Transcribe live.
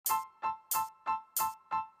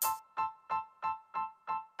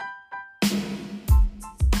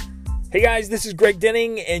Hey guys, this is Greg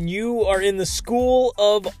Denning, and you are in the School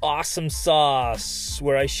of Awesome Sauce,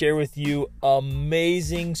 where I share with you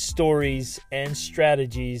amazing stories and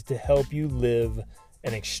strategies to help you live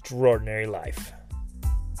an extraordinary life.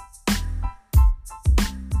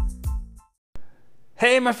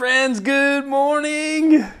 Hey my friends, good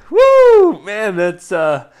morning! Woo! Man, it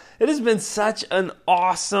has been such an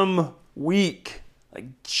awesome week.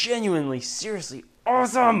 Like genuinely, seriously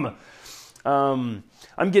awesome!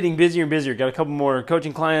 I'm getting busier and busier. Got a couple more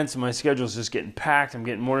coaching clients, and my schedule's just getting packed. I'm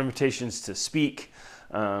getting more invitations to speak,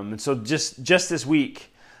 and so just this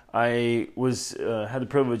week, I had the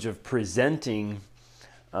privilege of presenting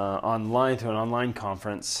online to an online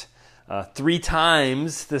conference 3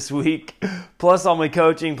 times this week, plus all my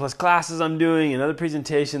coaching, plus classes I'm doing, and other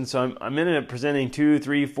presentations. So I'm ended up presenting 2,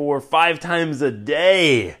 3, 4, 5 times a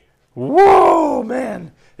day. Whoa,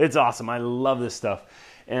 man, it's awesome. I love this stuff,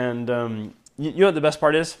 and you know what the best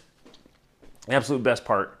part is? The absolute best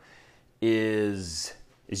part is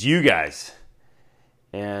you guys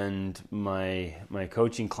and my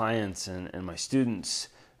coaching clients and my students,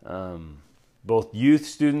 both youth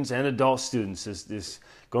students and adult students, this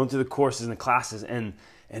going through the courses and the classes, and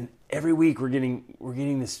every week we're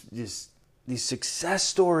getting these success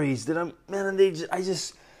stories that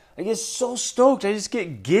I get so stoked. I just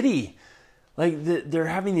get giddy. Like they're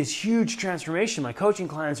having this huge transformation. My coaching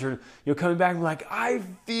clients are coming back and like, I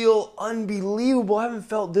feel unbelievable. I haven't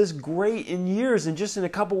felt this great in years, and just in a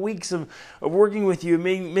couple weeks of working with you,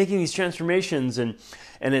 making these transformations, and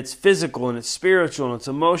it's physical and it's spiritual and it's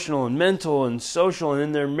emotional and mental and social, and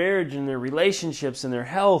in their marriage and their relationships and their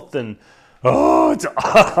health, and it's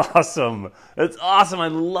awesome. It's awesome. I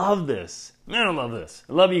love this. Man, I love this.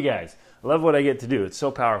 I love you guys. I love what I get to do. It's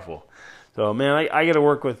so powerful. So man, I get to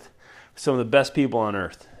work with some of the best people on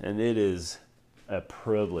earth, and it is a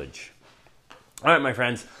privilege. All right, my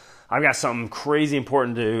friends, I've got something crazy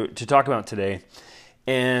important to talk about today,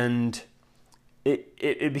 and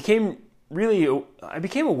it became really, I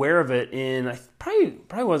became aware of it in, I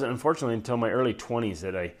probably wasn't, unfortunately, until my early 20s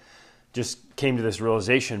that I just came to this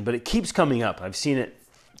realization, but it keeps coming up. I've seen it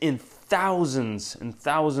in thousands and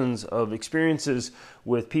thousands of experiences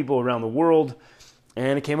with people around the world,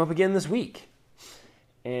 and it came up again this week.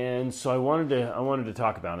 And so I wanted to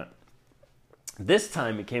talk about it. This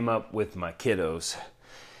time it came up with my kiddos,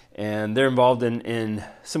 and they're involved in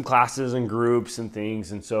some classes and groups and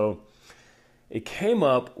things. And so it came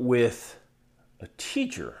up with a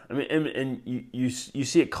teacher. I mean, and you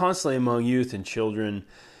see it constantly among youth and children,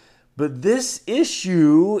 but this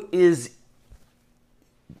issue is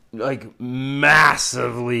like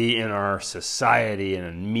massively in our society and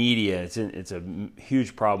in media. It's a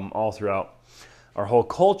huge problem all throughout our whole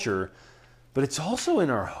culture, but it's also in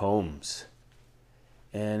our homes,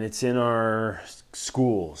 and it's in our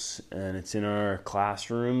schools, and it's in our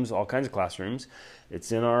classrooms, all kinds of classrooms.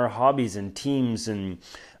 It's in our hobbies and teams and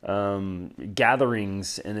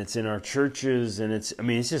gatherings, and it's in our churches, and it's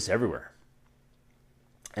just everywhere.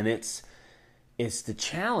 And it's the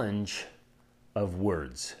challenge of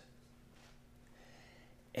words,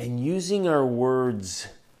 and using our words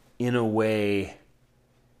in a way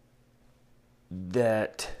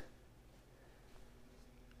that,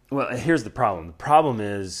 well, here's the problem. The problem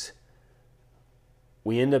is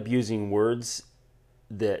we end up using words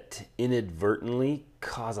that inadvertently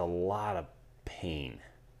cause a lot of pain.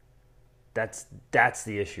 That's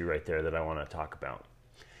the issue right there that I want to talk about.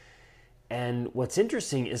 And what's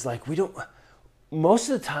interesting is like most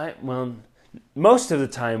of the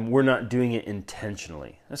time we're not doing it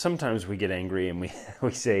intentionally. Sometimes we get angry and we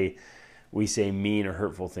say mean or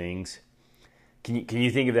hurtful things. Can you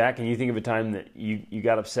think of that? Can you think of a time that you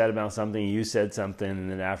got upset about something, you said something, and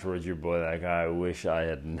then afterwards you're like, I wish I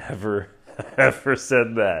had never ever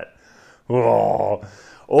said that. Oh.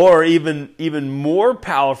 Or even more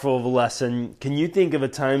powerful of a lesson, can you think of a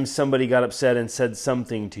time somebody got upset and said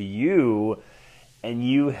something to you and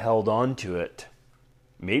you held on to it?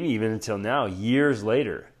 Maybe even until now, years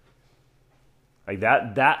later. Like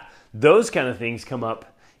those kind of things come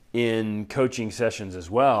up in coaching sessions as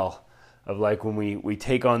well. Of like when we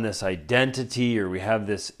take on this identity, or we have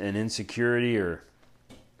an insecurity or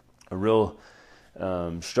a real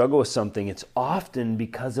struggle with something, it's often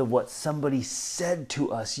because of what somebody said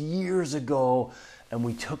to us years ago, and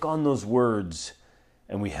we took on those words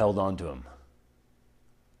and we held on to them.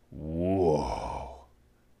 Whoa,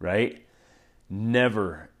 right?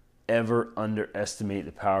 Never, ever underestimate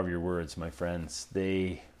the power of your words, my friends.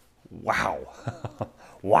 Wow.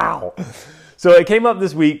 Wow. So it came up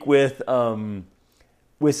this week with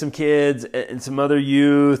with some kids and some other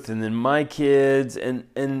youth, and then my kids, and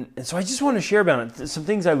so I just want to share about it, some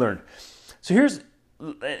things I learned. So here's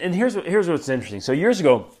what's interesting. So years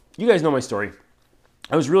ago, you guys know my story.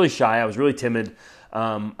 I was really shy. I was really timid.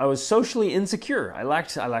 I was socially insecure. I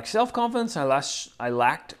lacked self-confidence. I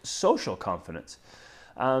lacked social confidence.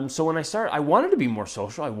 So when I started, I wanted to be more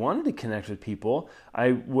social. I wanted to connect with people.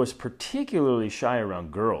 I was particularly shy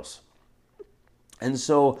around girls. And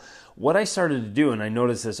so what I started to do, and I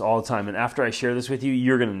notice this all the time, and after I share this with you,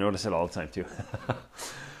 you're going to notice it all the time too.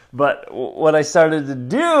 But what I started to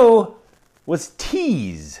do was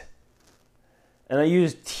tease. And I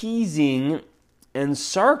used teasing and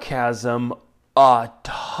sarcasm a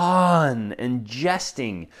ton, and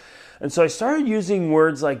jesting. And so I started using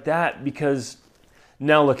words like that because,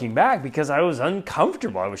 now looking back, because I was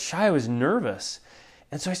uncomfortable, I was shy, I was nervous.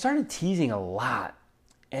 And so I started teasing a lot.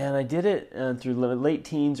 And I did it through late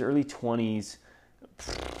teens, early 20s.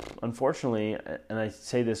 Unfortunately, and I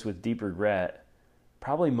say this with deep regret,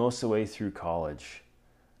 probably most of the way through college.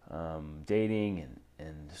 Dating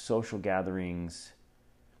and social gatherings.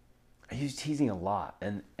 I used teasing a lot.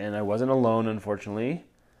 And I wasn't alone, unfortunately.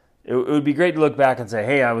 It would be great to look back and say,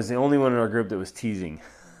 hey, I was the only one in our group that was teasing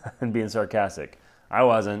and being sarcastic. I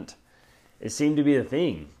wasn't. It seemed to be the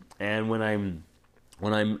thing. And when I'm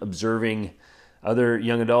observing other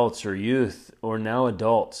young adults or youth or now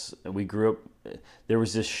adults, we grew up, there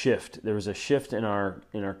was this shift. There was a shift in our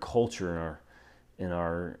culture, in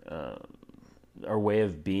our way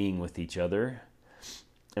of being with each other.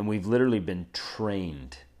 And we've literally been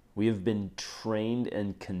trained. We have been trained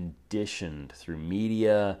and conditioned through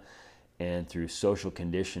media and through social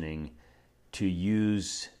conditioning to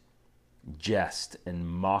use jest and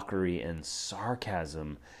mockery and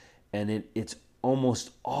sarcasm, and it's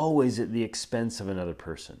almost always at the expense of another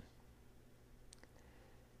person.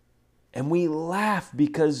 And we laugh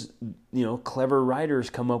because, clever writers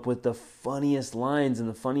come up with the funniest lines and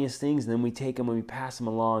the funniest things, and then we take them and we pass them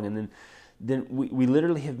along, and then we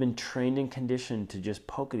literally have been trained and conditioned to just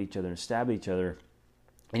poke at each other and stab at each other.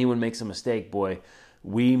 Anyone makes a mistake, boy,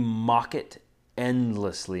 we mock it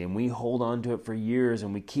endlessly, and we hold on to it for years,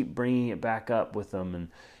 and we keep bringing it back up with them,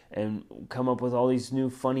 and come up with all these new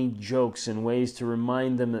funny jokes and ways to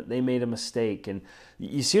remind them that they made a mistake. And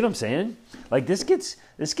you see what I'm saying? Like this gets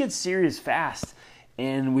serious fast,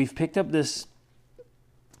 and we've picked up this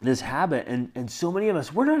habit, and so many of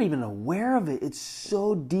us, we're not even aware of it. It's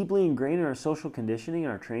so deeply ingrained in our social conditioning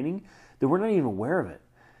and our training that we're not even aware of it.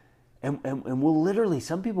 And we'll literally,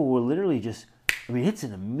 some people will literally just, it's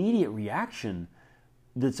an immediate reaction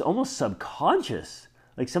that's almost subconscious.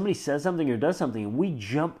 Like somebody says something or does something, and we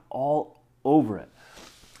jump all over it.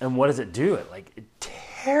 And what does it do? It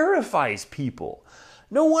terrifies people.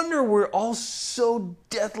 No wonder we're all so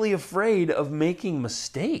deathly afraid of making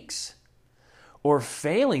mistakes or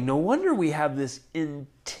failing. No wonder we have this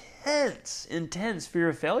intense fear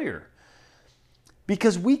of failure.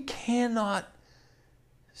 Because we cannot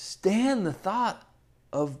stand the thought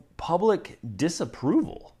of public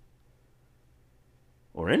disapproval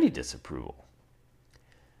or any disapproval.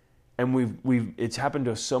 And it's happened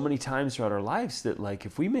to us so many times throughout our lives that,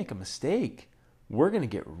 if we make a mistake, we're going to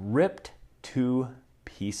get ripped to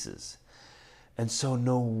pieces. And so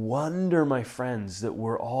no wonder, my friends, that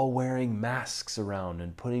we're all wearing masks around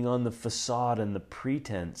and putting on the facade and the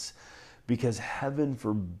pretense, because heaven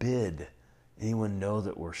forbid anyone know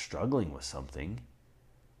that we're struggling with something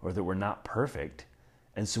or that we're not perfect.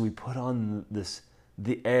 And so we put on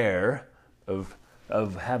the air of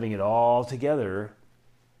having it all together,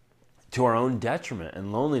 to our own detriment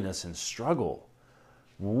and loneliness and struggle.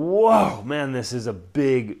 Whoa, man, this is a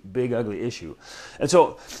big, ugly issue. And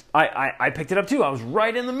so I picked it up too. I was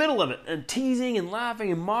right in the middle of it, and teasing and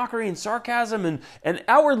laughing and mockery and sarcasm, and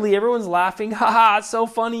outwardly everyone's laughing. Ha, it's so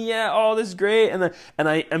funny. Yeah, oh, this is great. And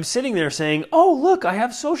I'm sitting there saying, oh, look, I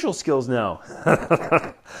have social skills now.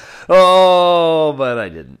 Oh, but I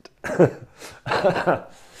didn't.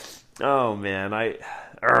 Oh, man,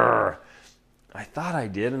 I thought I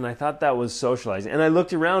did, and I thought that was socializing. And I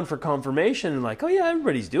looked around for confirmation, and oh yeah,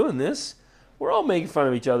 everybody's doing this. We're all making fun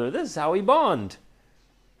of each other. This is how we bond.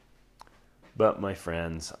 But my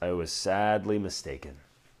friends, I was sadly mistaken.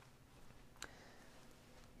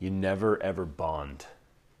 You never ever bond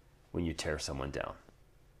when you tear someone down.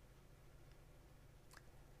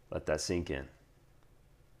 Let that sink in.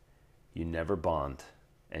 You never bond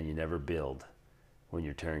and you never build when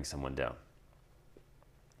you're tearing someone down.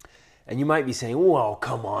 And you might be saying, whoa,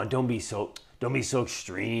 come on, don't be so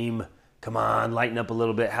extreme. Come on, lighten up a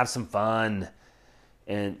little bit, have some fun.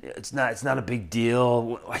 And it's not a big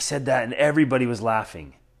deal. I said that and everybody was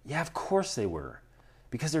laughing. Yeah, of course they were.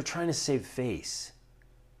 because they're trying to save face.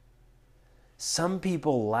 Some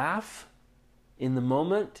people laugh in the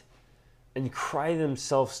moment and cry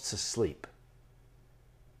themselves to sleep.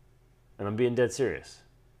 And I'm being dead serious.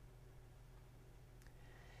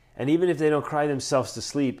 And even if they don't cry themselves to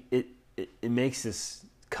sleep, it makes this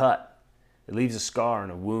cut. It leaves a scar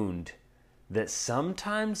and a wound that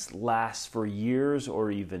sometimes lasts for years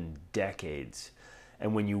or even decades.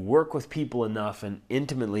 And when you work with people enough and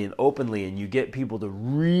intimately and openly, and you get people to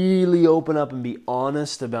really open up and be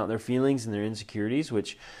honest about their feelings and their insecurities,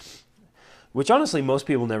 which honestly most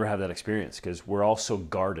people never have that experience because we're all so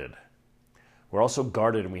guarded. We're all so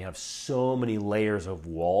guarded, and we have so many layers of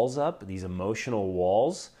walls up, these emotional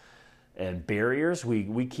walls and barriers.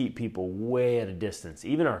 We keep people way at a distance.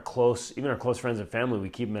 Even our close friends and family, we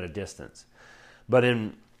keep them at a distance. But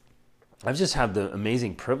I've just had the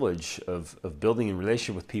amazing privilege of building a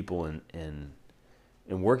relationship with people and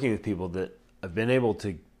working with people that I've been able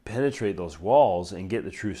to penetrate those walls and get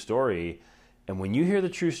the true story. And when you hear the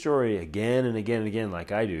true story again and again and again,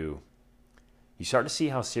 like I do, you start to see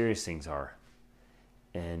how serious things are.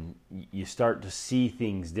 And you start to see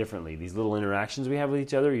things differently. These little interactions we have with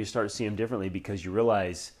each other, you start to see them differently because you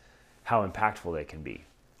realize how impactful they can be.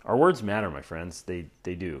 Our words matter, my friends. They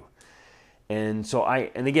do. And so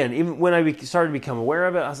again, even when I started to become aware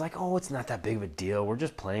of it, I was like, oh, it's not that big of a deal. We're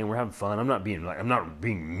just playing. We're having fun. I'm not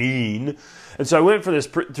being mean. And so I went through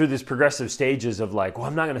this progressive stages of like, well,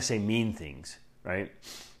 I'm not going to say mean things, right?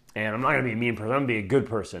 And I'm not going to be a mean person. I'm going to be a good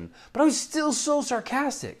person. But I was still so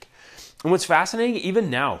sarcastic. And what's fascinating,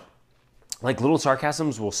 even now, like little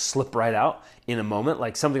sarcasms will slip right out in a moment.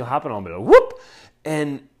 Like something will happen, I'll be like, whoop!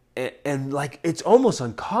 And like it's almost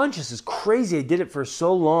unconscious. It's crazy. I did it for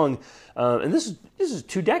so long. And this is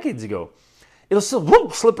 2 decades ago. It'll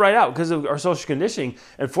still slip right out because of our social conditioning.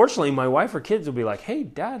 And fortunately, my wife or kids will be like, hey,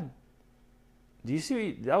 Dad, do you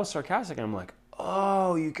see that was sarcastic? And I'm like,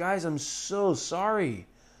 oh, you guys, I'm so sorry.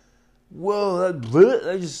 Whoa,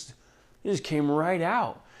 that just came right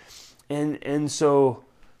out. And so,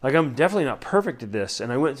 like, I'm definitely not perfect at this.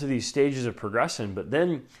 And I went through these stages of progression. But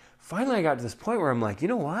then finally I got to this point where I'm like, you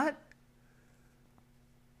know what?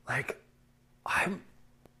 Like, I'm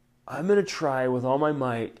going to try with all my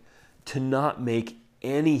might to not make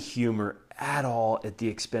any humor at all at the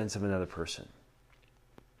expense of another person.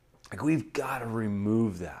 Like, we've got to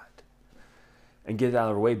remove that and get it out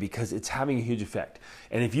of our way because it's having a huge effect.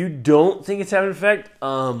 And if you don't think it's having an effect,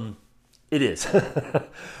 it is.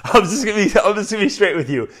 I'm just gonna be straight with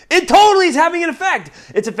you. It totally is having an effect.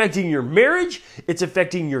 It's affecting your marriage. It's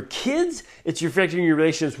affecting your kids. It's affecting your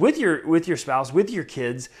relationships with your spouse, with your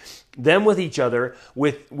kids, them with each other,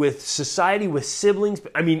 with society, with siblings.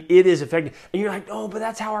 I mean, it is affecting. And you're like, oh, but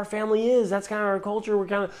that's how our family is. That's kind of our culture.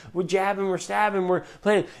 We're jabbing, we're stabbing, we're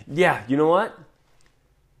playing. Yeah, you know what?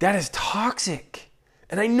 That is toxic.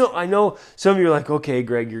 And I know some of you are like, okay,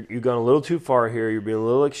 Greg, you've gone a little too far here. You're being a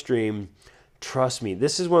little extreme. Trust me.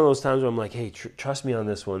 This is one of those times where I'm like, hey, trust me on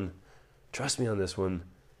this one. Trust me on this one.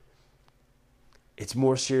 It's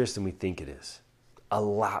more serious than we think it is. A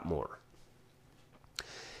lot more.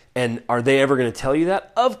 And are they ever going to tell you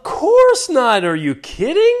that? Of course not. Are you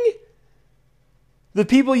kidding? The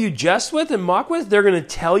people you jest with and mock with, they're going to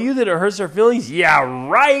tell you that it hurts their feelings? Yeah,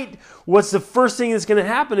 right. What's the first thing that's going to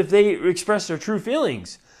happen if they express their true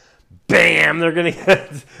feelings? Bam! They're going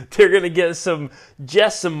to get some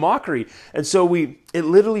jest, some mockery. And so it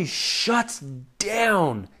literally shuts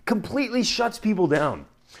down, completely shuts people down.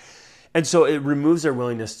 And so it removes their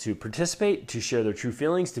willingness to participate, to share their true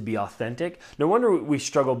feelings, to be authentic. No wonder we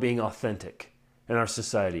struggle being authentic in our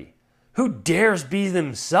society. Who dares be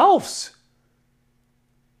themselves?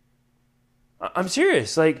 I'm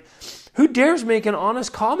serious. Like, who dares make an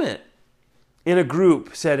honest comment in a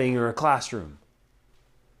group setting or a classroom?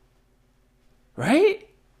 Right?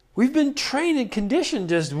 We've been trained and conditioned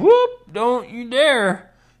just, whoop, don't you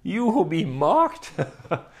dare. You will be mocked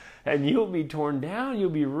and you'll be torn down.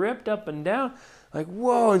 You'll be ripped up and down. Like,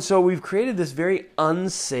 whoa. And so we've created this very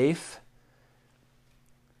unsafe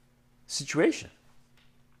situation.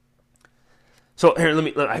 So here,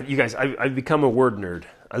 you guys, I've become a word nerd.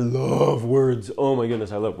 I love words. Oh my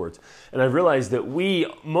goodness, I love words. And I've realized that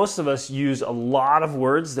most of us use a lot of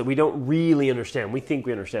words that we don't really understand. We think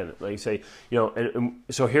we understand it. Like say,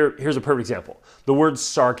 so here's a perfect example. The word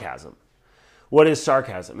sarcasm. What is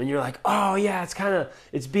sarcasm? And you're like, oh yeah,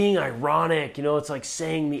 it's being ironic. It's like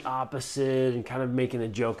saying the opposite and kind of making a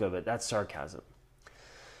joke of it. That's sarcasm.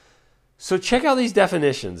 So check out these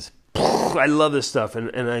definitions. I love this stuff,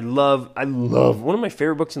 and I love one of my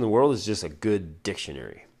favorite books in the world is just a good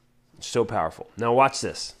dictionary. It's so powerful. Now watch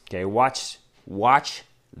this, okay? Watch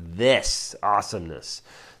this awesomeness.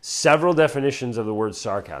 Several definitions of the word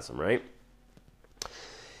sarcasm, right?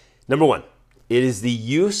 Number one, it is the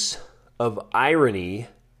use of irony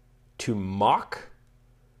to mock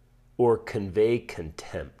or convey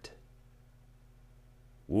contempt.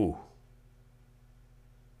 Ooh.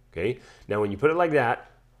 Okay, now when you put it like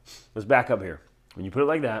that, let's back up here. When you put it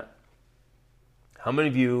like that, how many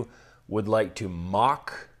of you would like to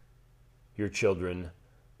mock your children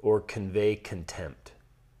or convey contempt?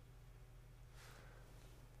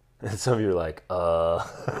 And some of you are like,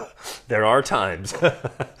 there are times.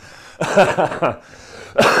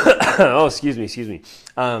 Oh, excuse me.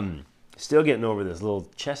 Still getting over this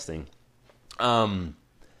little chest thing. But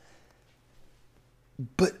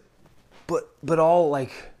all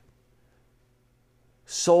like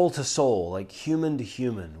soul to soul, like human to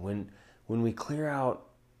human. When we clear out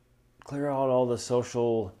all the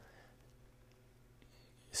social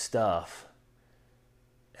stuff,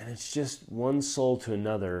 and it's just one soul to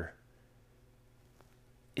another.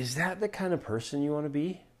 Is that the kind of person you want to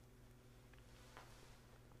be?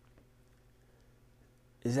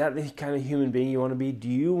 Is that the kind of human being you want to be? Do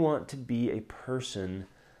you want to be a person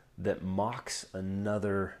that mocks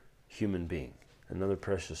another human being, another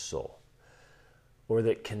precious soul, or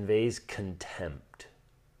that conveys contempt?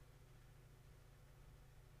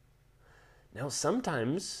 Now,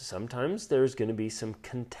 sometimes there's going to be some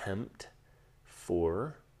contempt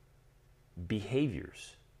for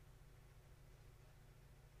behaviors,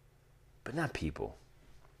 but not people.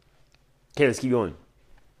 Okay, let's keep going.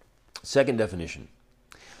 Second definition.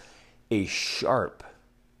 A sharp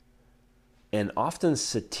and often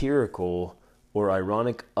satirical or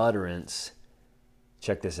ironic utterance,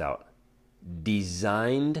 check this out,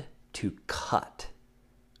 designed to cut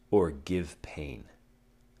or give pain.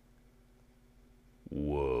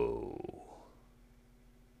 Whoa,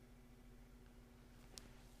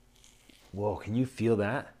 can you feel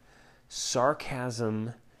that?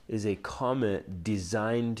 Sarcasm is a comment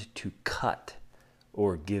designed to cut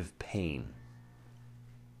or give pain.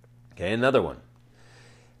 Okay, another one.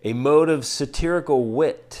 A mode of satirical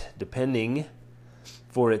wit, depending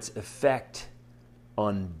for its effect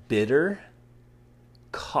on bitter,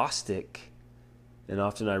 caustic, and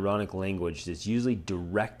often ironic language that's usually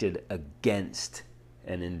directed against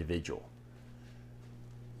an individual.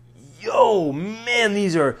 Yo, man,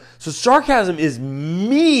 so sarcasm is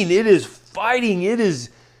mean. It is fighting. It is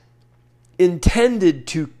intended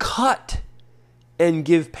to cut and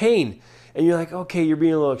give pain. And you're like, okay, you're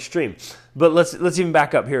being a little extreme. But let's even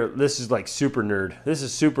back up here. This is like super nerd. This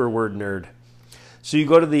is super word nerd. So you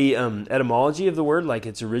go to the etymology of the word, like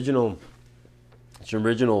its original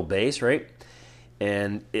base, right?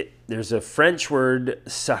 And there's a French word,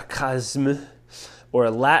 sarcasme, or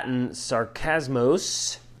a Latin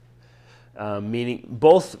sarcasmos,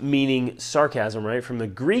 meaning sarcasm, right? From the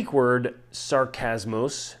Greek word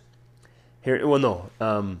sarcasmos.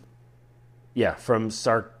 From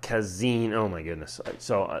sarcasine. Oh my goodness.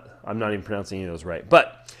 So I'm not even pronouncing any of those right.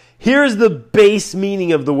 But here's the base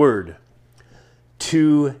meaning of the word.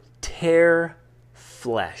 To tear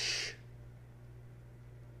flesh.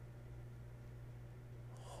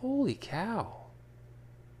 Holy cow.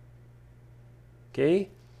 Okay?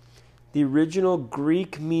 The original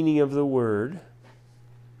Greek meaning of the word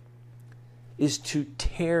is to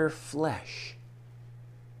tear flesh.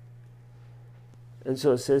 And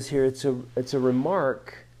so it says here, it's a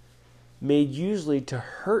remark made usually to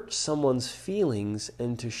hurt someone's feelings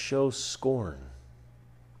and to show scorn.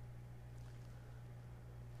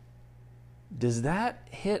 Does that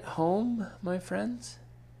hit home, my friends?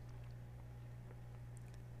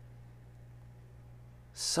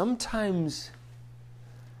 Sometimes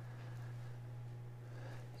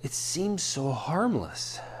it seems so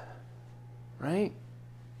harmless, right?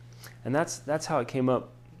 And that's how it came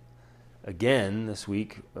up again this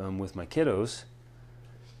week with my kiddos.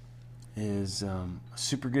 Is a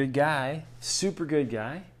super good guy,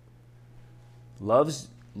 loves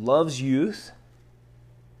youth,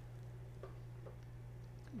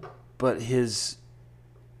 but his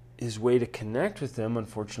way to connect with them,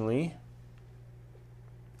 unfortunately,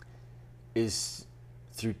 is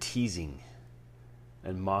through teasing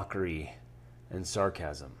and mockery and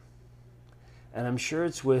sarcasm. And I'm sure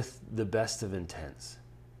it's with the best of intents,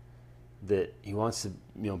 that he wants to,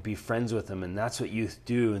 be friends with them, and that's what youth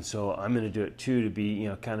do, and so I'm going to do it too, to be,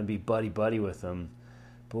 kind of be buddy with them.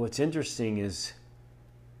 But what's interesting is,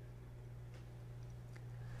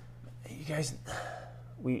 you guys,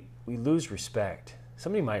 we lose respect.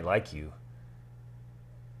 Somebody might like you,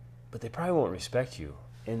 but they probably won't respect you.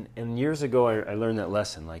 And years ago, I learned that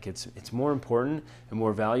lesson. Like, it's more important and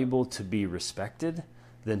more valuable to be respected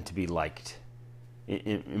than to be liked.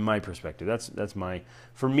 In my perspective,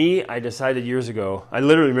 for me, I decided years ago, I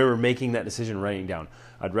literally remember making that decision, writing down,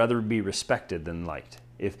 I'd rather be respected than liked.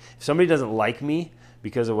 If somebody doesn't like me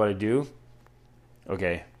because of what I do,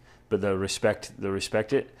 okay, but they'll respect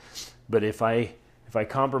it. But if I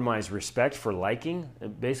compromise respect for liking,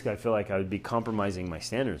 basically I feel like I would be compromising my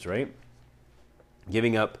standards, right?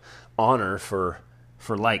 Giving up honor for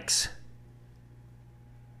likes.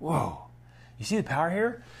 Whoa. You see the power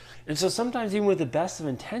here? And so sometimes even with the best of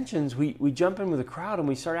intentions, we jump in with a crowd and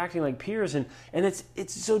we start acting like peers, and it's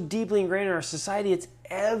so deeply ingrained in our society, it's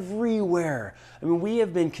everywhere. I mean, we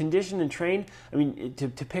have been conditioned and trained, to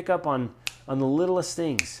pick up on the littlest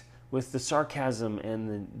things with the sarcasm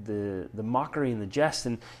and the mockery and the jest,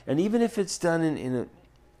 and even if it's done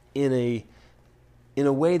in a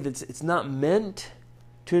way that's it's not meant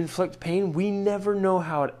to inflict pain, we never know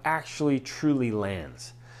how it actually truly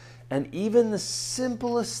lands. And even the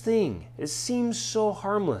simplest thing, it seems so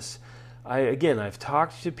harmless. I've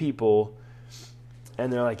talked to people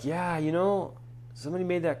and they're like, yeah, somebody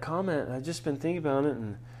made that comment and I've just been thinking about it,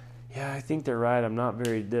 and yeah, I think they're right. I'm not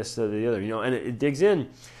very this or the other, and it digs in.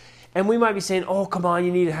 And we might be saying, oh, come on,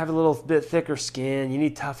 you need to have a little bit thicker skin. You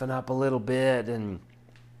need to toughen up a little bit, and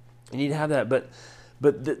you need to have that. But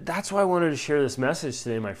that's why I wanted to share this message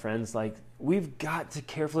today, my friends. Like, we've got to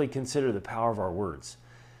carefully consider the power of our words.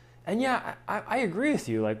 And yeah, I agree with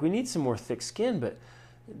you. Like, we need some more thick skin, but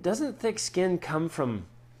doesn't thick skin come from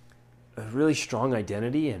a really strong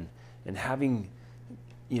identity and having,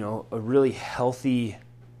 a really healthy,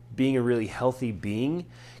 being a really healthy being?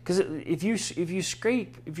 Because if you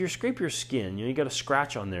scrape your skin, you got a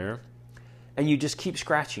scratch on there, and you just keep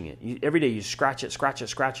scratching it. Every day you scratch it,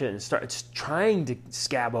 and it's trying to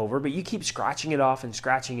scab over, but you keep scratching it off and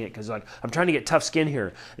scratching it because, like, I'm trying to get tough skin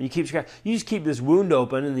here. And you just keep this wound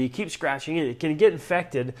open, and then you keep scratching it. It can get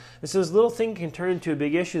infected, and so this little thing can turn into a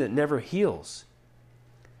big issue that never heals.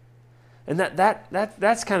 And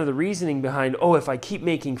that's kind of the reasoning behind, oh, if I keep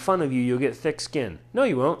making fun of you, you'll get thick skin. No,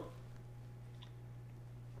 you won't.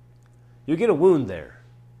 You'll get a wound there,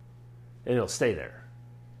 and it'll stay there.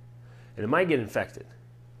 And it might get infected.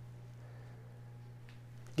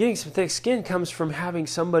 Getting some thick skin comes from having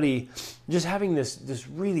somebody, just having this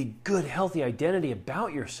really good, healthy identity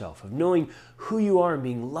about yourself, of knowing who you are and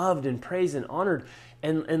being loved and praised and honored,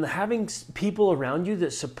 and having people around you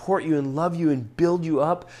that support you and love you and build you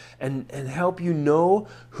up and help you know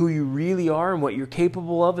who you really are and what you're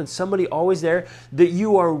capable of, and somebody always there that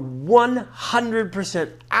you are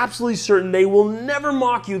 100% absolutely certain they will never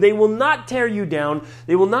mock you, they will not tear you down,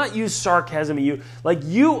 they will not use sarcasm at you. Like,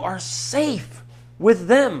 you are safe with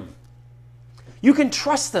them. You can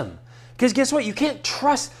trust them. Because guess what? You can't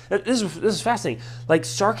trust. This is fascinating. Like,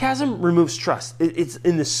 sarcasm removes trust. It's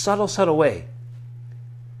in this subtle way.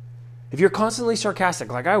 If you're constantly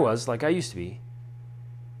sarcastic, like I used to be,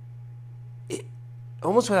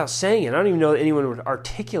 almost without saying it, I don't even know that anyone would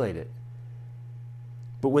articulate it.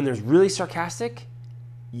 But when there's really sarcastic,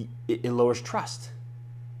 it lowers trust.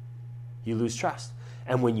 You lose trust.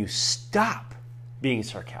 And when you stop being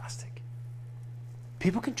sarcastic,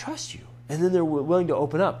 people can trust you. And then they're willing to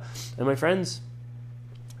open up. And my friends,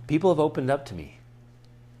 people have opened up to me.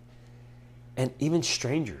 And even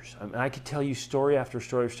strangers. I could tell you story after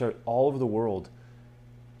story after story all over the world.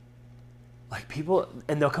 Like, people,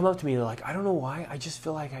 and they'll come up to me and they're like, I don't know why, I just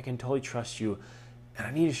feel like I can totally trust you and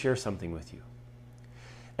I need to share something with you.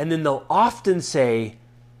 And then they'll often say,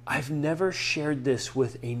 I've never shared this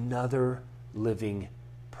with another living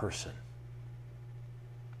person.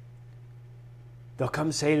 They'll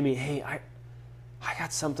come say to me, hey, I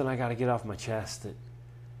got something I got to get off my chest that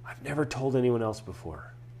I've never told anyone else before.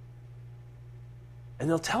 And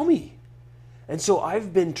they'll tell me. And so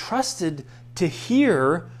I've been trusted to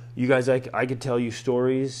hear, you guys, I could tell you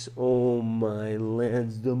stories, oh my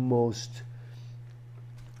lands, the most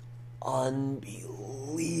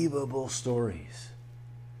unbelievable stories.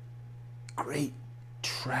 Great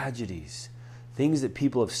tragedies. Things that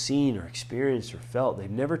people have seen or experienced or felt. They've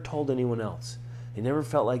never told anyone else. They never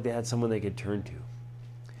felt like they had someone they could turn to.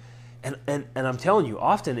 And I'm telling you,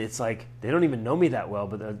 often it's like they don't even know me that well,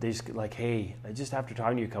 but they just like, hey, just after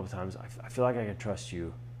talking to you a couple times, I feel like I can trust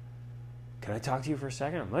you. Can I talk to you for a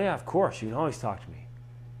second? Oh yeah, of course. You can always talk to me.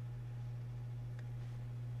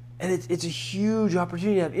 And it's a huge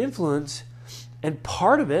opportunity to have influence. And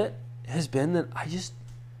part of it has been that I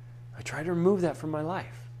try to remove that from my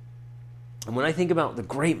life. And when I think about the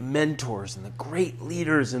great mentors and the great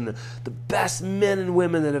leaders and the best men and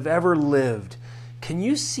women that have ever lived, can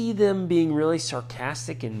you see them being really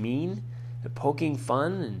sarcastic and mean and poking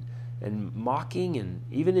fun and mocking and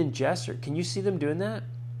even in jest? Or can you see them doing that?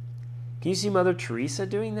 Can you see Mother Teresa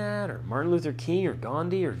doing that, or Martin Luther King, or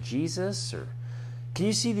Gandhi, or Jesus? Or can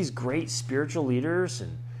you see these great spiritual leaders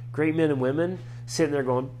and great men and women sitting there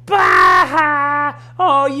going, bah!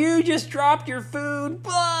 Oh, you just dropped your food,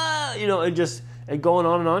 blah! And going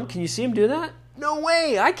on and on. Can you see them do that? No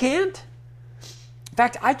way, I can't. In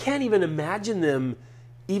fact, I can't even imagine them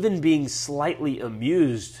even being slightly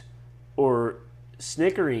amused or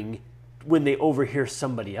snickering when they overhear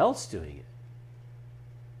somebody else doing it.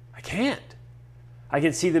 I can't. I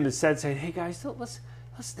can see them instead saying, hey guys, let's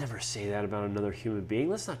never say that about another human being.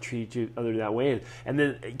 Let's not treat each other that way. And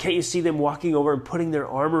then can't you see them walking over and putting their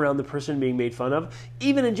arm around the person being made fun of?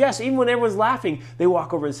 Even in jest, even when everyone's laughing, they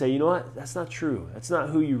walk over and say, you know what? That's not true. That's not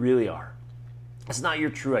who you really are. That's not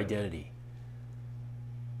your true identity.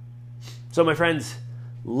 So my friends,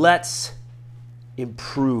 let's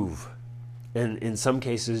improve and in some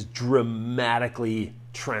cases dramatically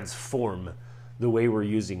transform the way we're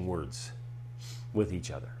using words with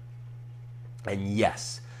each other. And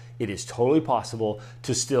yes, it is totally possible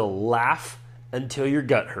to still laugh until your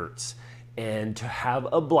gut hurts and to have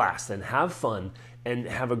a blast and have fun and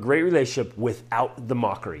have a great relationship without the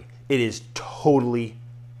mockery. It is totally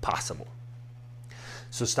possible.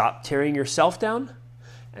 So stop tearing yourself down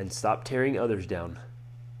and stop tearing others down.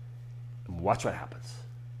 And watch what happens.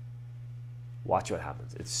 Watch what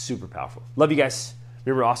happens. It's super powerful. Love you guys.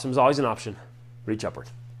 Remember, awesome is always an option. Reach upward.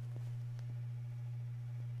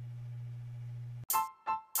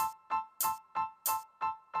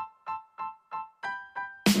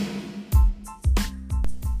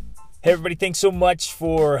 Hey everybody, thanks so much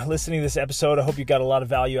for listening to this episode. I hope you got a lot of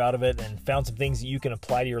value out of it and found some things that you can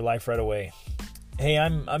apply to your life right away. Hey,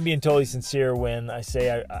 I'm being totally sincere when I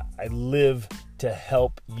say I live to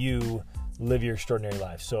help you live your extraordinary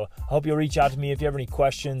life. So I hope you'll reach out to me if you have any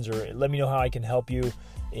questions or let me know how I can help you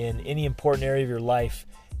in any important area of your life.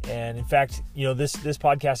 And in fact, this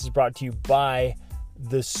podcast is brought to you by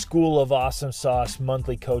the School of Awesome Sauce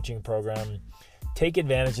monthly coaching program. Take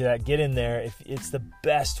advantage of that. Get in there. If it's the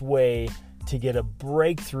best way to get a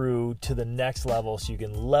breakthrough to the next level so you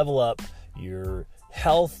can level up your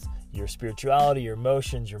health, your spirituality, your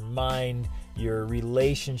emotions, your mind, your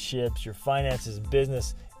relationships, your finances,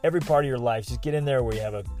 business, every part of your life. Just get in there where you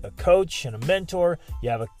have a coach and a mentor. You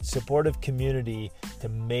have a supportive community to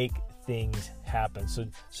make things happen. So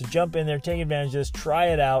jump in there, take advantage of this, try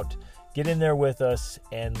it out, get in there with us,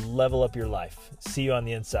 and level up your life. See you on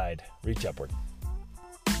the inside. Reach upward.